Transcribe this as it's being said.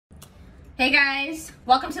Hey guys,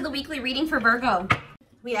 welcome to the weekly reading for Virgo.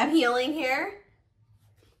 We have healing here.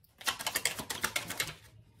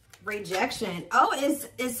 Rejection. Oh,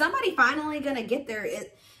 is somebody finally gonna get there?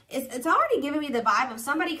 It's already giving me the vibe of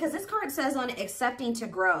somebody, because this card says on it, accepting to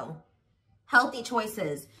grow, healthy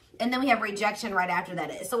choices, and then we have rejection right after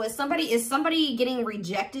that. So is somebody getting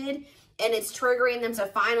rejected and it's triggering them to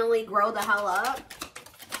finally grow the hell up?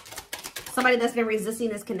 Somebody that's been resisting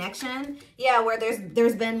this connection. Yeah, where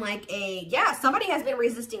there's been like somebody has been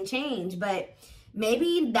resisting change, but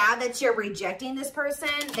maybe now that you're rejecting this person,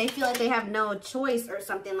 they feel like they have no choice or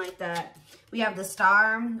something like that. We have the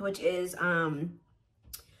Star, which is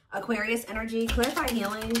Aquarius energy. Clarify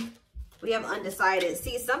healing. We have undecided.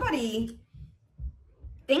 See, things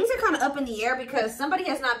are kind of up in the air because somebody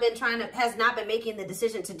has not been making the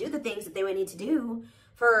decision to do the things that they would need to do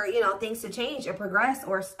for, things to change or progress,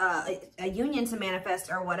 or a union to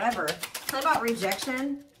manifest or whatever. Tell me about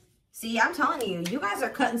rejection. See, I'm telling you, you guys are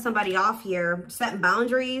cutting somebody off here, setting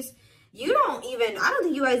boundaries. I don't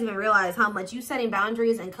think you guys even realize how much you setting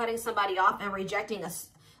boundaries and cutting somebody off and rejecting a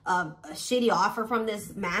shitty offer from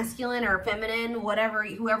this masculine or feminine, whoever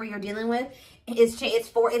you're dealing with,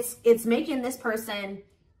 it's making this person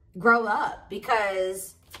grow up,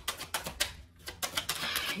 because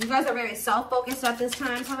you guys are very self-focused at this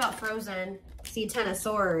time. Talk about Frozen. See, Ten of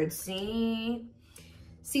Swords. See,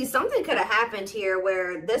 something could have happened here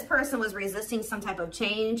where this person was resisting some type of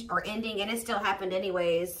change or ending, and it still happened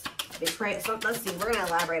anyways. So let's see. We're going to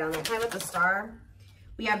elaborate on that. Time with the Star.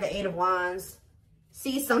 We have the Eight of Wands.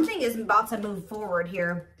 See, something is about to move forward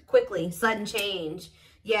here quickly. Sudden change.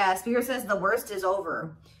 Yeah, Spirit says the worst is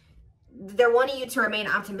over. They're wanting you to remain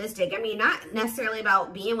optimistic. I mean, not necessarily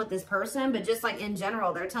about being with this person, but just like in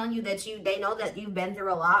general, they're telling you that they know that you've been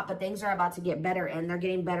through a lot, but things are about to get better, and they're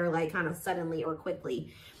getting better like kind of suddenly or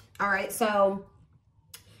quickly. All right, so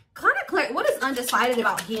kind of clear. What is undecided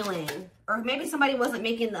about healing? Or maybe somebody wasn't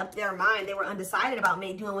making up their mind. They were undecided about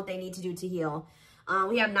doing what they need to do to heal.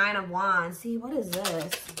 We have Nine of Wands. See, what is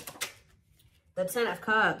this? The Ten of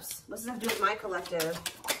Cups. What's this have to do with my collective?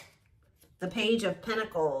 The Page of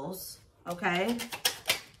Pentacles. Okay.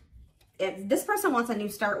 If this person wants a new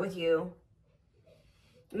start with you,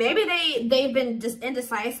 maybe they've been just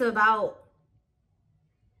indecisive about,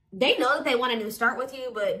 they know that they want a new start with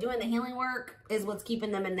you, but doing the healing work is what's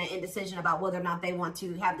keeping them in that indecision about whether or not they want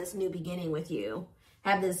to have this new beginning with you,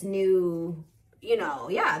 have this new,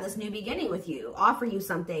 this new beginning with you, offer you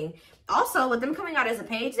something. Also, with them coming out as a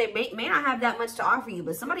page, they may not have that much to offer you,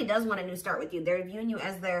 but somebody does want a new start with you. They're viewing you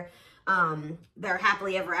as their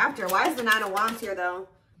happily ever after. Why is the Nine of Wands here though?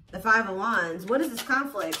 The Five of Wands. What is this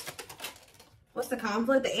conflict? What's the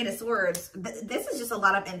conflict? The Eight of Swords. This is just a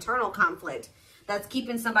lot of internal conflict that's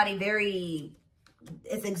keeping somebody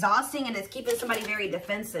it's exhausting, and it's keeping somebody very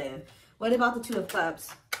defensive. What about the Two of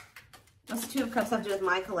Cups? What's the Two of Cups have to do with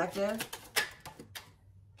my collective?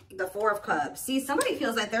 The Four of Cups. See, somebody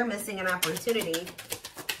feels like they're missing an opportunity.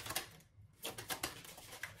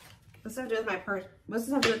 What's that have to do with my person? What's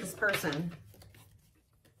this have to do with this person?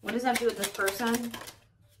 What does that have to do with this person?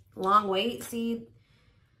 Long wait. See,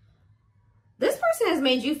 this person has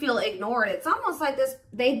made you feel ignored. It's almost like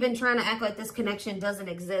they've been trying to act like this connection doesn't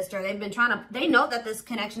exist, or they know that this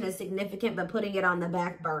connection is significant, but putting it on the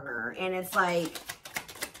back burner. And it's like,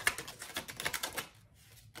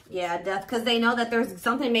 yeah, death, because they know that there's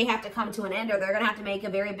something may have to come to an end, or they're going to have to make a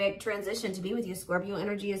very big transition to be with you. Scorpio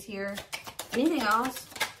energy is here. Anything else?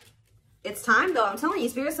 It's time, though. I'm telling you,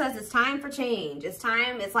 Spirit says it's time for change. It's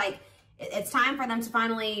time. It's like, it's time for them to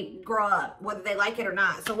finally grow up, whether they like it or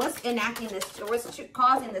not. So what's enacting this, or what's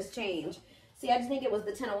causing this change? See, I just think it was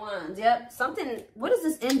the Ten of Wands. Yep. Something, what is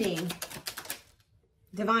this ending?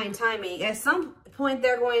 Divine timing. At some point,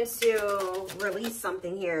 they're going to release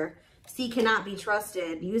something here. See, cannot be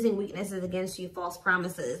trusted. Using weaknesses against you, false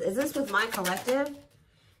promises. Is this with my collective?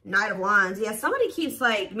 Knight of Wands. Yeah, somebody keeps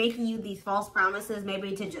like making you these false promises,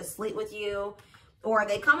 maybe to just sleep with you, or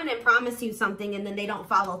they come in and promise you something and then they don't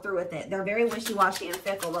follow through with it. They're very wishy-washy and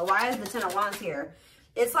fickle. But why is the Ten of Wands here?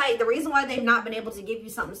 It's like the reason why they've not been able to give you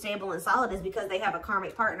something stable and solid is because they have a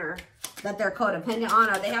karmic partner that they're codependent on,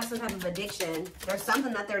 or they have some type of addiction. There's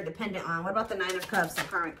something that they're dependent on. What about the Nine of Cups, the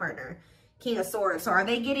karmic partner? King of Swords. So are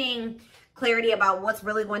they getting clarity about what's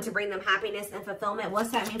really going to bring them happiness and fulfillment? What's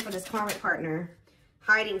that mean for this karmic partner?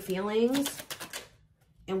 Hiding feelings.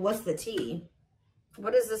 And what's the tea?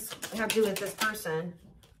 What does this have to do with this person?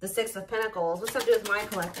 The Six of Pentacles. What's that to do with my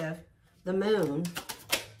collective? The Moon.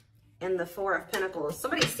 And the Four of Pentacles.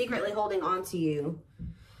 Somebody's secretly holding on to you.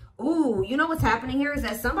 Ooh, you know what's happening here is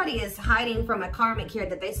that somebody is hiding from a karmic here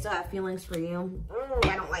that they still have feelings for you.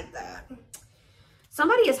 I don't like that.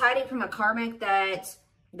 Somebody is hiding from a karmic that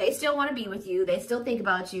they still want to be with you. They still think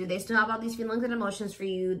about you. They still have all these feelings and emotions for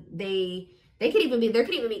you. There could even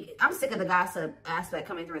be, I'm sick of the gossip aspect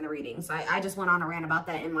coming through in the readings. I just went on a rant about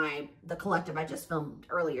that in the collective I just filmed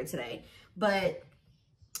earlier today. But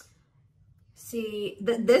see,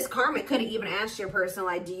 this karmic could have even asked your person,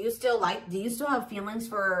 like, do you still have feelings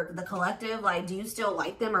for the collective? Like, do you still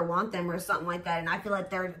like them or want them or something like that? And I feel like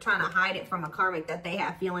they're trying to hide it from a karmic that they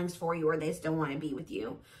have feelings for you or they still want to be with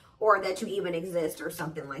you or that you even exist or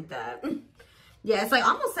something like that. Yeah, it's like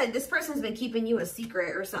almost like this person's been keeping you a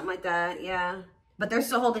secret or something like that. Yeah, but they're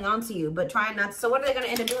still holding on to you, but trying not to. So what are they going to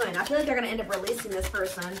end up doing? I feel like they're going to end up releasing this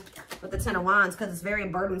person with the 10 of Wands because it's very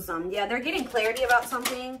burdensome. Yeah, they're getting clarity about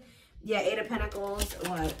something. Yeah, 8 of Pentacles.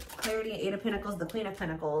 What? Clarity, 8 of Pentacles, the Queen of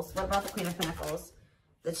Pentacles. What about the Queen of Pentacles?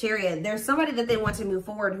 The Chariot. There's somebody that they want to move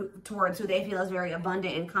forward towards who they feel is very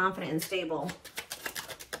abundant and confident and stable.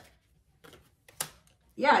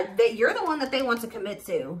 Yeah, you're the one that they want to commit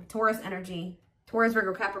to. Taurus energy. Taurus,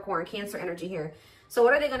 Virgo, Capricorn, Cancer energy here. So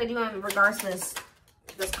what are they going to do in regards to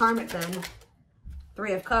this karmic then?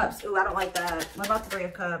 3 of Cups. Ooh, I don't like that. What about the 3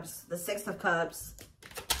 of Cups? The 6 of Cups.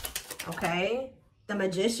 Okay. The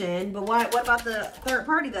Magician. But what about the third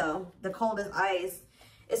party though? The cold as ice.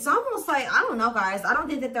 It's almost like, I don't know, guys. I don't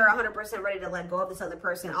think that they're 100% ready to let go of this other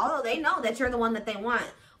person. Although they know that you're the one that they want.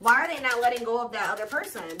 Why are they not letting go of that other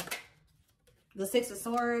person? The 6 of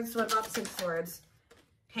Swords. What about the 6 of Swords?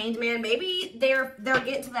 Hanged Man. Maybe they're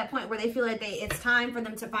getting to that point where they feel like it's time for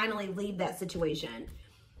them to finally leave that situation.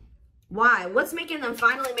 Why? What's making them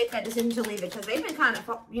finally make that decision to leave it? Because they've been kind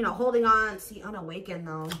of, you know, holding on. See, unawakened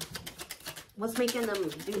though. What's making them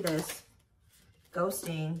do this?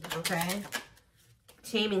 Ghosting. Okay.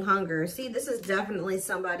 Taming hunger. See, this is definitely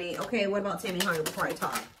somebody. Okay, what about taming hunger before I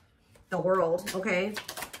talk? The World. Okay.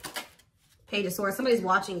 Page of Swords. Somebody's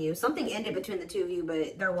watching you. Something ended between the two of you,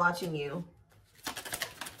 but they're watching you.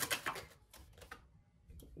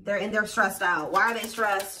 They're stressed out. Why are they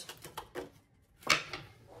stressed?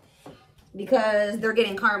 Because they're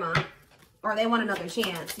getting karma. Or they want another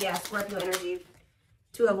chance. Yeah, Scorpio energy.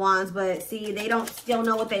 2 of Wands. But see, they don't still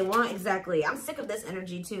know what they want exactly. I'm sick of this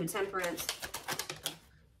energy too. Temperance.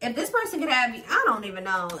 If this person could have you, I don't even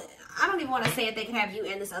know. I don't even want to say if they could have you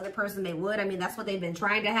and this other person, they would. I mean, that's what they've been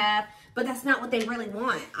trying to have. But that's not what they really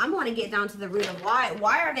want. I'm going to get down to the root of why.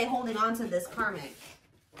 Why are they holding on to this karmic?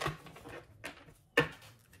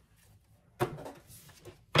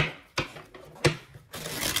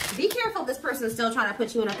 Be careful if this person is still trying to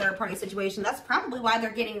put you in a third-party situation. That's probably why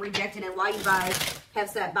they're getting rejected and why you guys have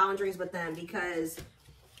set boundaries with them, because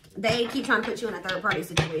they keep trying to put you in a third-party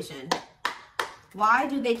situation. Why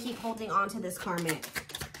do they keep holding on to this karmic?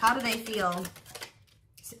 How do they feel?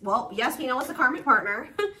 Well, yes, we know it's a karmic partner.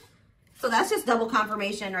 So that's just double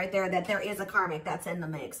confirmation right there that there is a karmic that's in the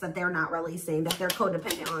mix that they're not releasing, that they're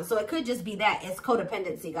codependent on. So it could just be that. It's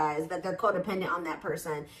codependency, guys, that they're codependent on that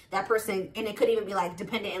person. That person, and it could even be like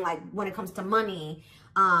dependent in like when it comes to money,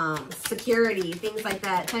 security, things like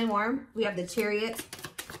that. Tell me more. We have the Chariot,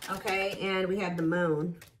 okay, and we have the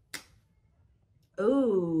Moon.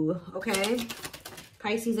 Ooh, okay.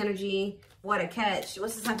 Pisces energy. What a catch.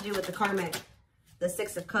 What's this have to do with the karmic? The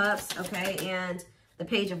 6 of Cups, okay, and the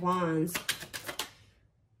Page of Wands.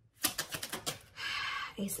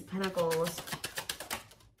 Ace of Pentacles.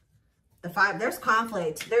 The 5. There's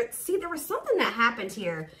conflict. See, there was something that happened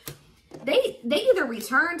here. They either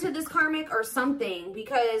returned to this karmic or something,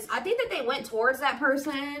 because I think that they went towards that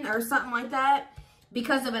person or something like that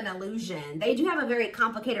because of an illusion. They do have a very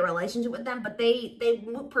complicated relationship with them, but they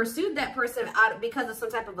pursued that person out because of some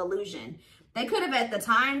type of illusion. They could have at the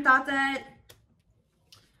time thought that.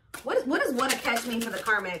 What does what a catch mean for the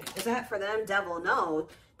karmic? Is that for them? Devil? No.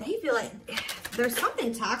 They feel like there's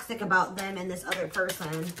something toxic about them and this other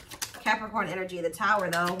person. Capricorn energy, the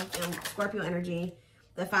Tower though, and Scorpio energy,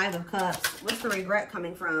 the 5 of Cups. What's the regret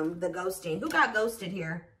coming from? The ghosting. Who got ghosted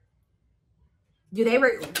here?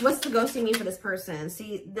 What's the ghosting mean for this person?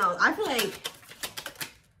 See, no, I feel like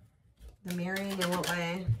the marrying in what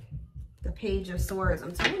way? The Page of Swords.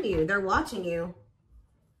 I'm telling you, they're watching you,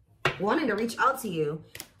 wanting to reach out to you.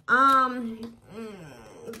 Why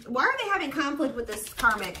are they having conflict with this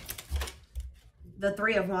karmic? The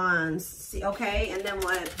 3 of Wands. See, okay, and then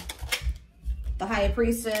what? The High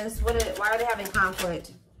Priestess. Why are they having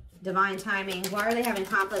conflict? Divine timing. Why are they having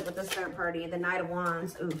conflict with this third party? The Knight of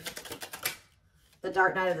Wands. Oof. The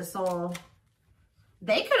Dark Night of the Soul.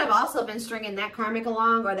 They could have also been stringing that karmic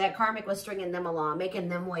along, or that karmic was stringing them along, making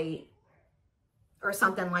them wait, or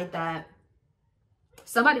something like that.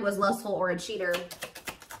 Somebody was lustful or a cheater.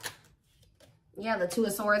 Yeah, the 2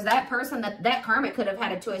 of Swords. That person, that karmic could have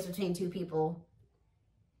had a choice between 2 people.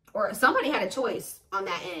 Or somebody had a choice on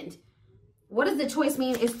that end. What does the choice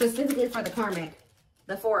mean? It's specifically for the karmic.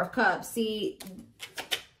 The Four of Cups. See,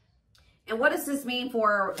 and what does this mean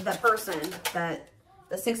for the person? That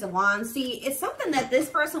the Six of Wands. See, it's something that this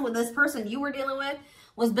person you were dealing with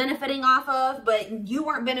was benefiting off of, but you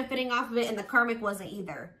weren't benefiting off of it, and the karmic wasn't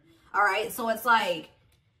either. All right, so it's like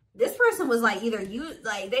this person was like either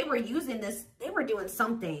they were using this, they were doing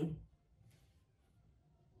something.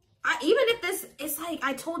 Even if this, it's like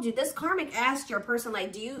I told you, this karmic asked your person,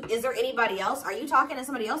 like, is there anybody else? Are you talking to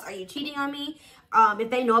somebody else? Are you cheating on me? If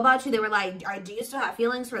they know about you, they were like, do you still have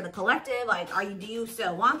feelings for the collective? Like, do you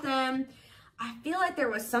still want them? I feel like there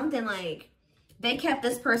was something like they kept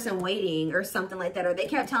this person waiting or something like that. Or they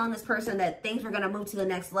kept telling this person that things were going to move to the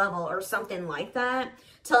next level or something like that.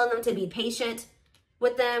 Telling them to be patient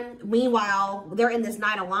with them. Meanwhile, they're in this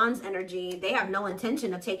Nine of Wands energy. They have no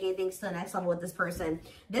intention of taking things to the next level with this person.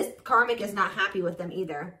 This karmic is not happy with them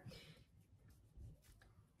either.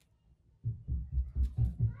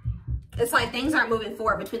 It's like things aren't moving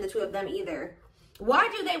forward between the two of them either. Why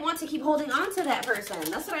do they want to keep holding on to that person?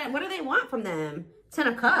 That's what do they want from them? Ten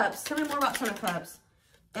of Cups. Tell me more about Ten of Cups.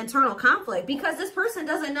 Internal conflict. Because this person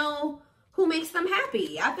doesn't know who makes them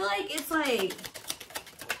happy. I feel like it's like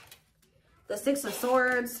the Six of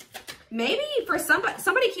Swords. Maybe for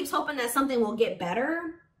somebody keeps hoping that something will get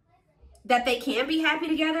better. That they can be happy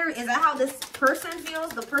together. Is that how this person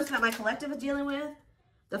feels? The person that my collective is dealing with?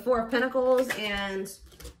 The Four of Pentacles and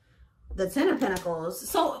the Ten of Pentacles.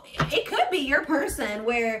 So it could be your person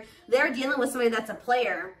where they're dealing with somebody that's a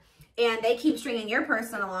player and they keep stringing your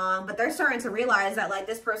person along, but they're starting to realize that like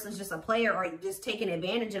this person's just a player or just taking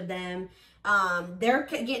advantage of them. They're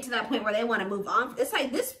getting to that point where they want to move on. It's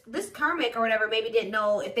like this karmic or whatever maybe didn't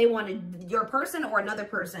know if they wanted your person or another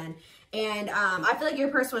person. And I feel like your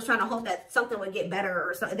person was trying to hope that something would get better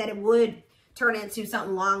or so, that it would turn into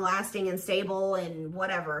something long lasting and stable and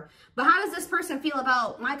whatever. But how does this person feel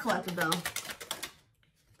about my collective though?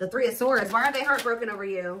 The Three of Swords. Why are they heartbroken over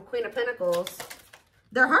you? Queen of Pentacles.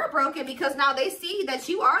 They're heartbroken because now they see that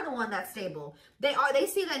you are the one that's stable. They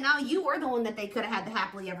see that now you are the one that they could have had the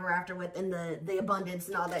happily ever after with and the abundance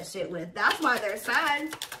and all that shit with. That's why they're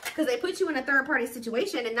sad. Because they put you in a third party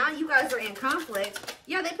situation and now you guys are in conflict.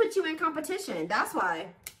 Yeah, they put you in competition. That's why.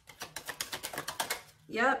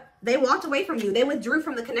 Yep. They walked away from you. They withdrew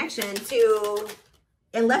from the connection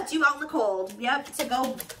and left you out in the cold. Yep. To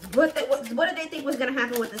go, what did they think was going to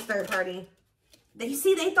happen with this third party? They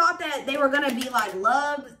thought that they were going to be like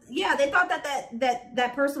loved. Yeah, they thought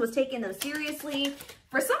that person was taking them seriously.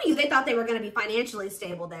 For some of you, they thought they were going to be financially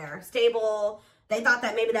stable there. Stable. They thought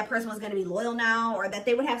that maybe that person was going to be loyal now or that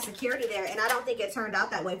they would have security there. And I don't think it turned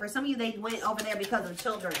out that way. For some of you, they went over there because of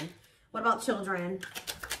children. What about children?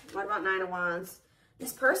 What about Nine of Wands?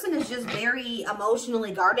 This person is just very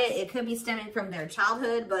emotionally guarded. It could be stemming from their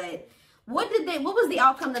childhood, but what was the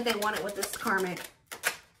outcome that they wanted with this karmic?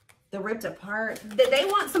 The Ripped Apart. Did they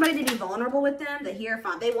want somebody to be vulnerable with them? The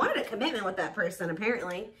Hierophant. They wanted a commitment with that person,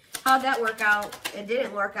 apparently. How'd that work out? It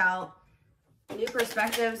didn't work out. New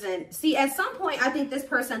perspectives. And see, at some point, I think this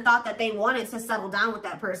person thought that they wanted to settle down with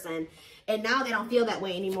that person. And now they don't feel that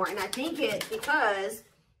way anymore. And I think it's because,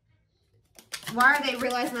 why are they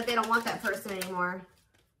realizing that they don't want that person anymore?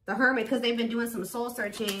 The Hermit, because they've been doing some soul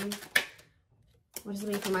searching. What does it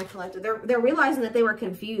mean for my collective? They're realizing that they were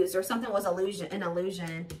confused or something was an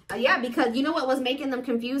illusion. Yeah, because you know what was making them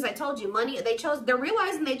confused? I told you, money. They're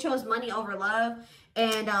realizing they chose money over love,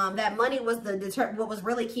 and that money was what was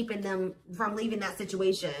really keeping them from leaving that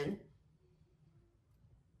situation.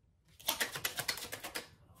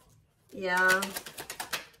 Yeah.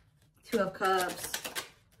 Two of Cups.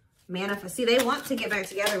 Manifest. See, they want to get back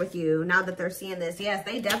together with you now that they're seeing this. Yes,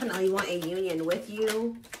 they definitely want a union with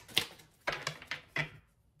you.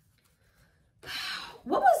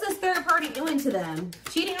 What was this third party doing to them?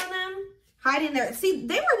 Cheating on them? Hiding their... See,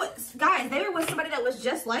 they were with... Guys, they were with somebody that was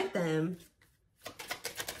just like them.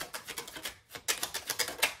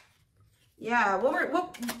 Yeah,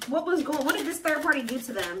 what was going... What did this third party do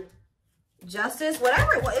to them? Justice?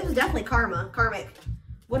 Whatever it was. It was definitely karma. Karmic.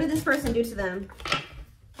 What did this person do to them?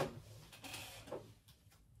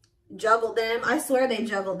 Juggled them. I swear they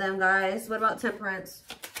juggled them, guys. What about Temperance?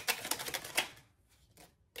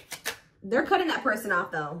 They're cutting that person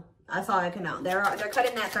off, though. That's all I can know. They're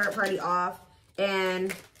cutting that third party off.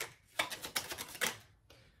 And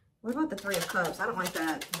what about the Three of Cups? I don't like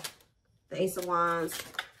that. The Ace of Wands.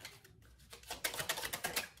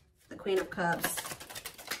 The Queen of Cups.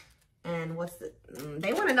 And what's the...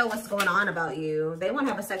 They want to know what's going on about you. They want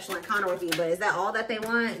to have a sexual encounter with you. But is that all that they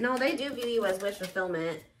want? No, they do view you as wish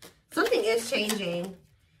fulfillment. Something is changing.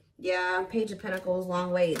 Yeah, Page of Pentacles,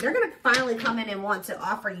 long wait. They're going to finally come in and want to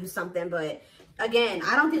offer you something. But again,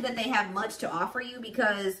 I don't think that they have much to offer you,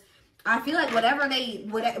 because I feel like whatever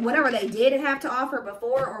they did have to offer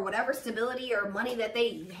before, or whatever stability or money that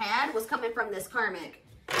they had, was coming from this karmic.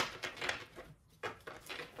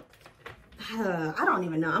 I don't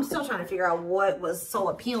even know. I'm still trying to figure out what was so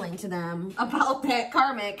appealing to them about that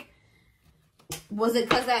karmic. Was it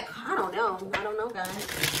because that, I don't know. I don't know,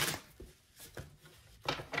 guys.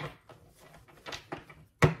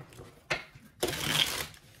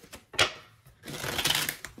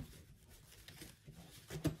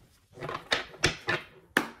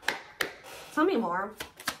 Tell me more.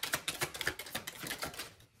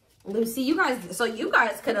 Lucy, you guys, so you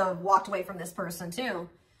guys could have walked away from this person too.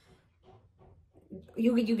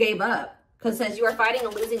 You gave up. Because it says you are fighting a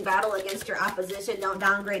losing battle against your opposition. Don't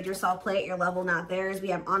downgrade yourself. Play at your level, not theirs. We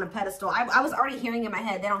have on a pedestal. I was already hearing in my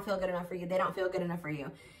head, they don't feel good enough for you. They don't feel good enough for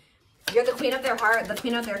you. You're the queen of their heart, the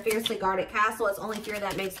queen of their fiercely guarded castle. It's only fear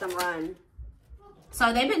that makes them run.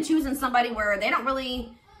 So they've been choosing somebody where they don't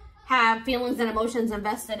really have feelings and emotions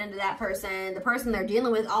invested into that person. The person they're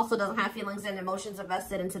dealing with also doesn't have feelings and emotions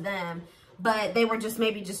invested into them. But they were just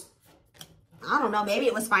maybe just, I don't know, maybe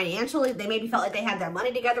it was financially. They maybe felt like they had their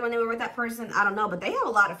money together when they were with that person. I don't know, but they have a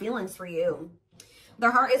lot of feelings for you.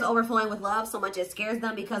 Their heart is overflowing with love so much it scares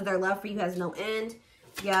them, because their love for you has no end.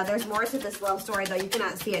 Yeah, there's more to this love story, though. You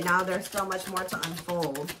cannot see it now. There's so much more to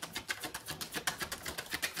unfold.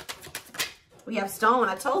 We have Stone.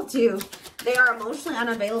 I told you. They are emotionally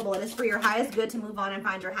unavailable. It is for your highest good to move on and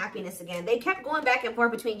find your happiness again. They kept going back and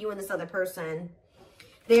forth between you and this other person.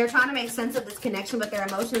 They are trying to make sense of this connection, but their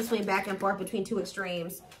emotions swing back and forth between two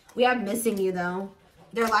extremes. We have missing you, though.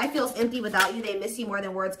 Their life feels empty without you. They miss you more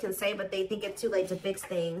than words can say, but they think it's too late to fix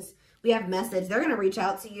things. We have message. They're going to reach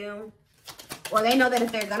out to you. Or they know that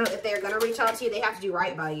if they're gonna reach out to you, they have to do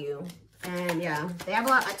right by you. And yeah, they have a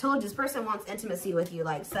lot. I told you, this person wants intimacy with you,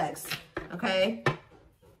 like sex. Okay?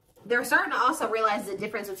 They're starting to also realize the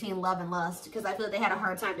difference between love and lust, because I feel like they had a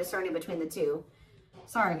hard time discerning between the two.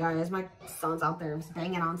 Sorry, guys. My son's out there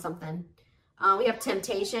banging on something. We have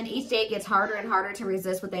temptation. Each day gets harder and harder to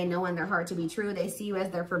resist what they know in their heart to be true. They see you as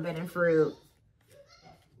their forbidden fruit.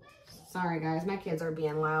 Sorry, guys. My kids are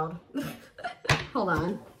being loud. Hold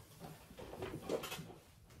on.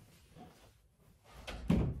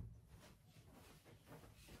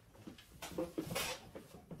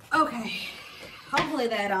 Okay. Hopefully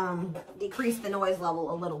that decreased the noise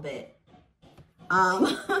level a little bit.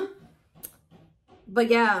 But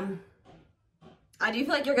yeah, I do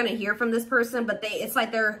feel like you're gonna hear from this person, but it's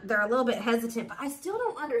like they're a little bit hesitant, but I still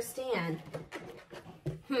don't understand.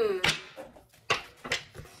 You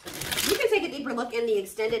can take a deeper look in the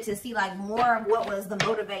extended to see like more of what was the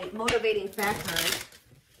motivating factor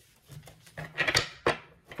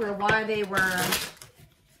for why they were.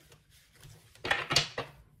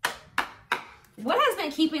 What has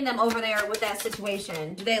been keeping them over there with that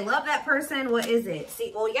situation? Do they love that person? What is it?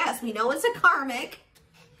 See, well, yes, we know it's a karmic.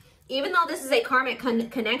 Even though this is a karmic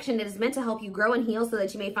connection, it is meant to help you grow and heal so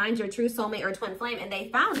that you may find your true soulmate or twin flame, and they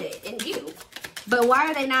found it in you. But why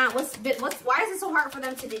are they not? Why is it so hard for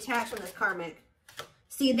them to detach from this karmic?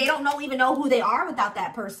 See, they don't even know who they are without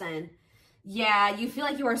that person. Yeah, you feel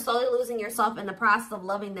like you are slowly losing yourself in the process of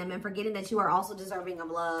loving them and forgetting that you are also deserving of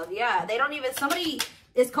love. Yeah, they don't even, somebody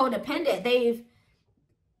is codependent.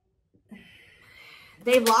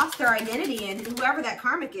 They've lost their identity in whoever that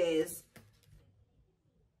karmic is.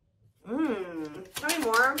 Tell me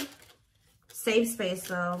more. Safe space,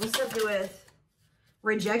 though. What's that to do with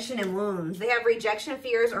rejection and wounds? They have rejection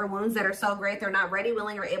fears or wounds that are so great they're not ready,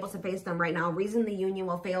 willing, or able to face them right now. Reason the union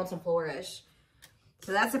will fail to flourish.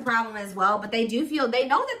 So that's a problem as well. But they do feel, they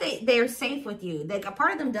know that they're safe with you. A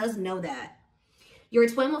part of them does know that. Your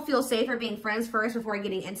twin will feel safer being friends first before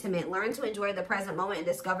getting intimate. Learn to enjoy the present moment and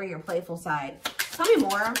discover your playful side. Tell me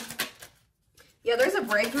more. Yeah, there's a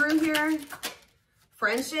breakthrough here.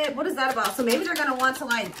 Friendship. What is that about? So maybe they're going to want to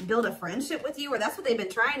like build a friendship with you, or that's what they've been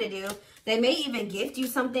trying to do. They may even gift you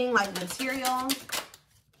something like material.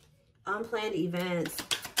 Unplanned events.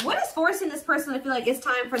 What is forcing this person to feel like it's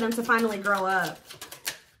time for them to finally grow up?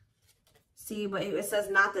 See, but it says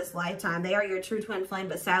not this lifetime. They are your true twin flame,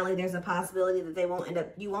 but sadly there's a possibility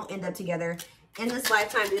that you won't end up together in this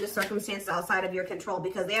lifetime due to circumstances outside of your control,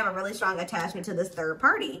 because they have a really strong attachment to this third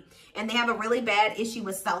party, and they have a really bad issue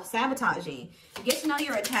with self-sabotaging. Get to know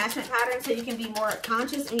your attachment pattern so you can be more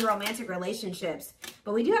conscious in your romantic relationships.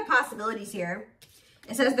 But we do have possibilities here.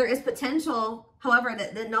 It says there is potential, however,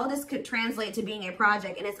 that this could translate to being a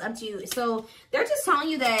project, and it's up to you. So they're just telling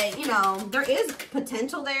you that, you know, there is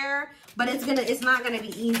potential there, but it's not gonna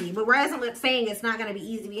be easy. But whereas I'm saying it's not gonna be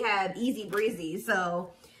easy, we have easy breezy.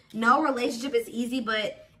 So no relationship is easy,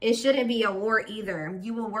 but it shouldn't be a war either.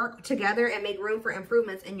 You will work together and make room for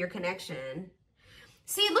improvements in your connection.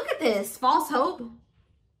 See, look at this. False hope.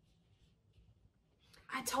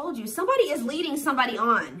 I told you, somebody is leading somebody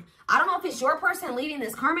on. I don't know if it's your person leading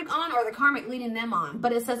this karmic on or the karmic leading them on,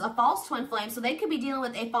 but it says a false twin flame. So they could be dealing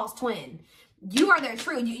with a false twin. You are their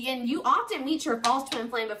true, and you often meet your false twin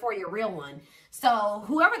flame before your real one. So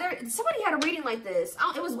whoever somebody had a reading like this.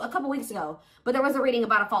 It was a couple weeks ago, but there was a reading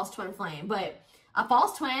about a false twin flame. But a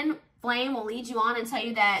false twin flame will lead you on and tell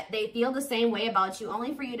you that they feel the same way about you,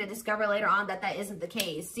 only for you to discover later on that that isn't the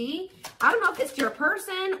case. See, I don't know if it's your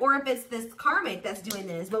person or if it's this karmic that's doing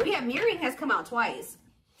this, but we have mirroring has come out twice.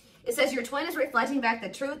 It says your twin is reflecting back the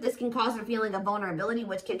truth. This can cause a feeling of vulnerability,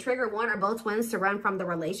 which can trigger one or both twins to run from the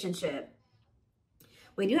relationship.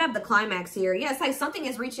 We do have the climax here. Yeah, it's like something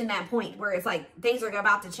is reaching that point where it's like things are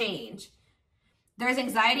about to change. There's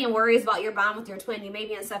anxiety and worries about your bond with your twin. You may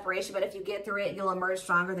be in separation, but if you get through it, you'll emerge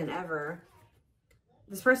stronger than ever.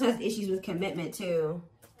 This person has issues with commitment too.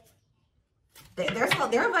 They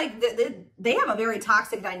have a very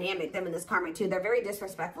toxic dynamic, them and this karmic too. They're very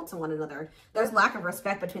disrespectful to one another. There's lack of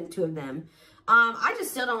respect between the two of them. I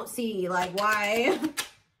just still don't see like why.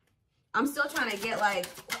 I'm still trying to get like,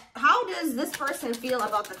 how does this person feel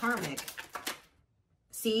about the karmic?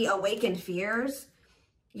 See, awakened fears.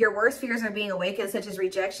 Your worst fears are being awakened, such as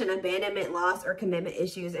rejection, abandonment, loss, or commitment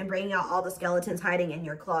issues, and bringing out all the skeletons hiding in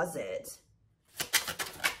your closet.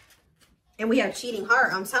 And we have cheating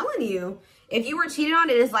heart. I'm telling you, if you were cheated on,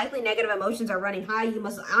 it is likely negative emotions are running high. You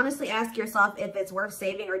must honestly ask yourself if it's worth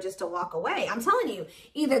saving or just to walk away. I'm telling you,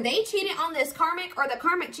 either they cheated on this karmic or the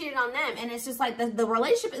karmic cheated on them. And it's just like the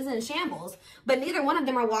relationship is in shambles, but neither one of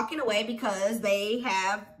them are walking away because they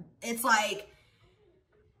have, it's like,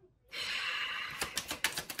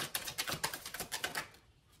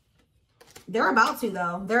 they're about to,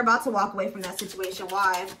 though. They're about to walk away from that situation.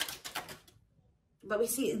 Why? But we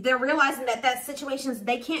see they're realizing that that situation's,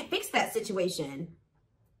 they can't fix that situation.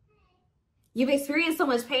 You've experienced so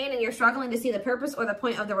much pain and you're struggling to see the purpose or the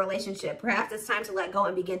point of the relationship. Perhaps it's time to let go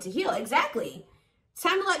and begin to heal. Exactly. It's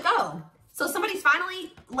time to let go. So somebody's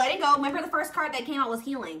finally letting go. Remember the first card that came out was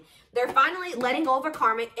healing. They're finally letting go of a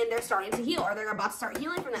karmic and they're starting to heal, or they're about to start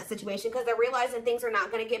healing from that situation because they're realizing things are not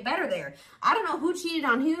going to get better there. I don't know who cheated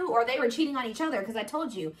on who, or they were cheating on each other, because I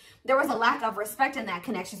told you there was a lack of respect in that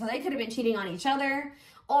connection. So they could have been cheating on each other,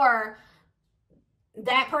 or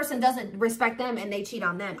that person doesn't respect them and they cheat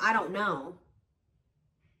on them. I don't know.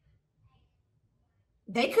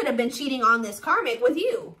 They could have been cheating on this karmic with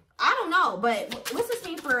you. I don't know, but what's this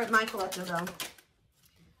mean for my collective though?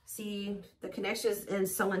 See, the connection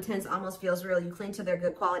is so intense, almost feels real. You cling to their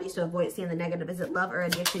good qualities to avoid seeing the negative. Is it love or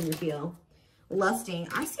addiction you feel? Lusting.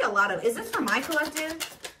 I see a lot of, is this for my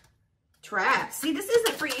collective? Trapped. See, this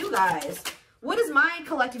isn't for you guys. What does my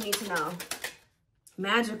collective need to know?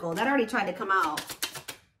 Magical. That already tried to come out.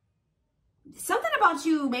 Something about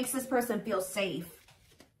you makes this person feel safe.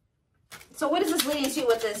 So what is this leading to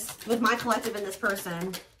with this, with my collective and this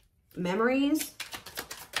person? Memories.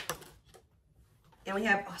 And we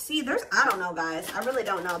have, see, there's, I don't know, guys. I really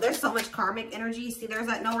don't know. There's so much karmic energy. See, there's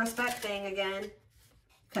that no respect thing again.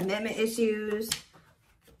 Commitment issues.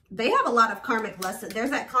 They have a lot of karmic lessons.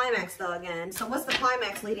 There's that climax, though, again. So what's the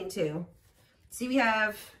climax leading to? See, we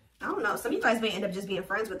have, I don't know. Some of you guys may end up just being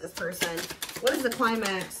friends with this person. What is the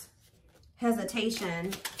climax?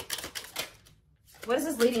 Hesitation. What is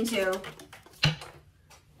this leading to?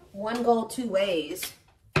 One goal, two ways.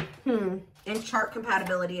 And chart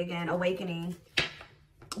compatibility again. Awakening.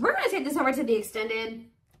 We're going to take this over to the extended.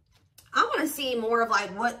 I want to see more of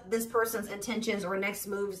like what this person's intentions or next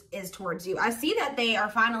moves is towards you. I see that they are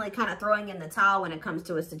finally kind of throwing in the towel when it comes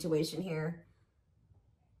to a situation here.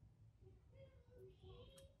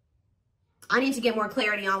 I need to get more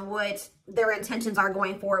clarity on what their intentions are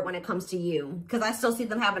going forward when it comes to you, because I still see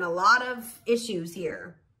them having a lot of issues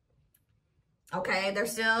here. Okay, they're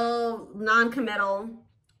still non-committal,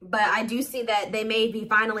 but I do see that they may be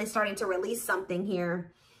finally starting to release something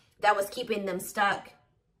here that was keeping them stuck.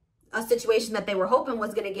 A situation that they were hoping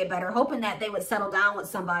was going to get better, hoping that they would settle down with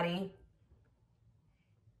somebody.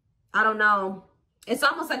 I don't know. It's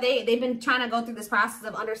almost like they've been trying to go through this process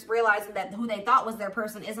of realizing that who they thought was their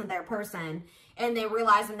person isn't their person. And they're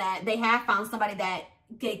realizing that they have found somebody that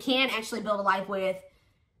they can actually build a life with,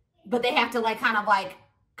 but they have to like kind of like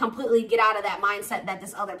completely get out of that mindset that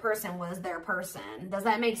this other person was their person. Does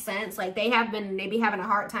that make sense? Like they have been maybe having a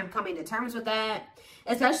hard time coming to terms with that,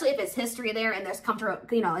 especially if it's history there and there's comfortable,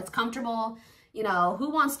 you know, it's comfortable. You know,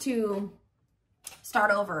 who wants to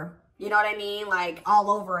start over? You know what I mean? Like all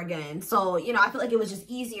over again. So, you know, I feel like it was just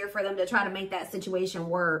easier for them to try to make that situation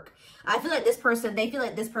work. I feel like this person, they feel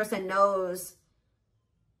like this person knows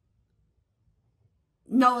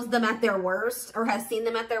them at their worst, or has seen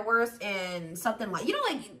them at their worst, and something like, you know,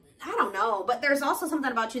 like, I don't know, but there's also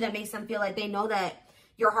something about you that makes them feel like they know that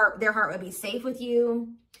their heart would be safe with you,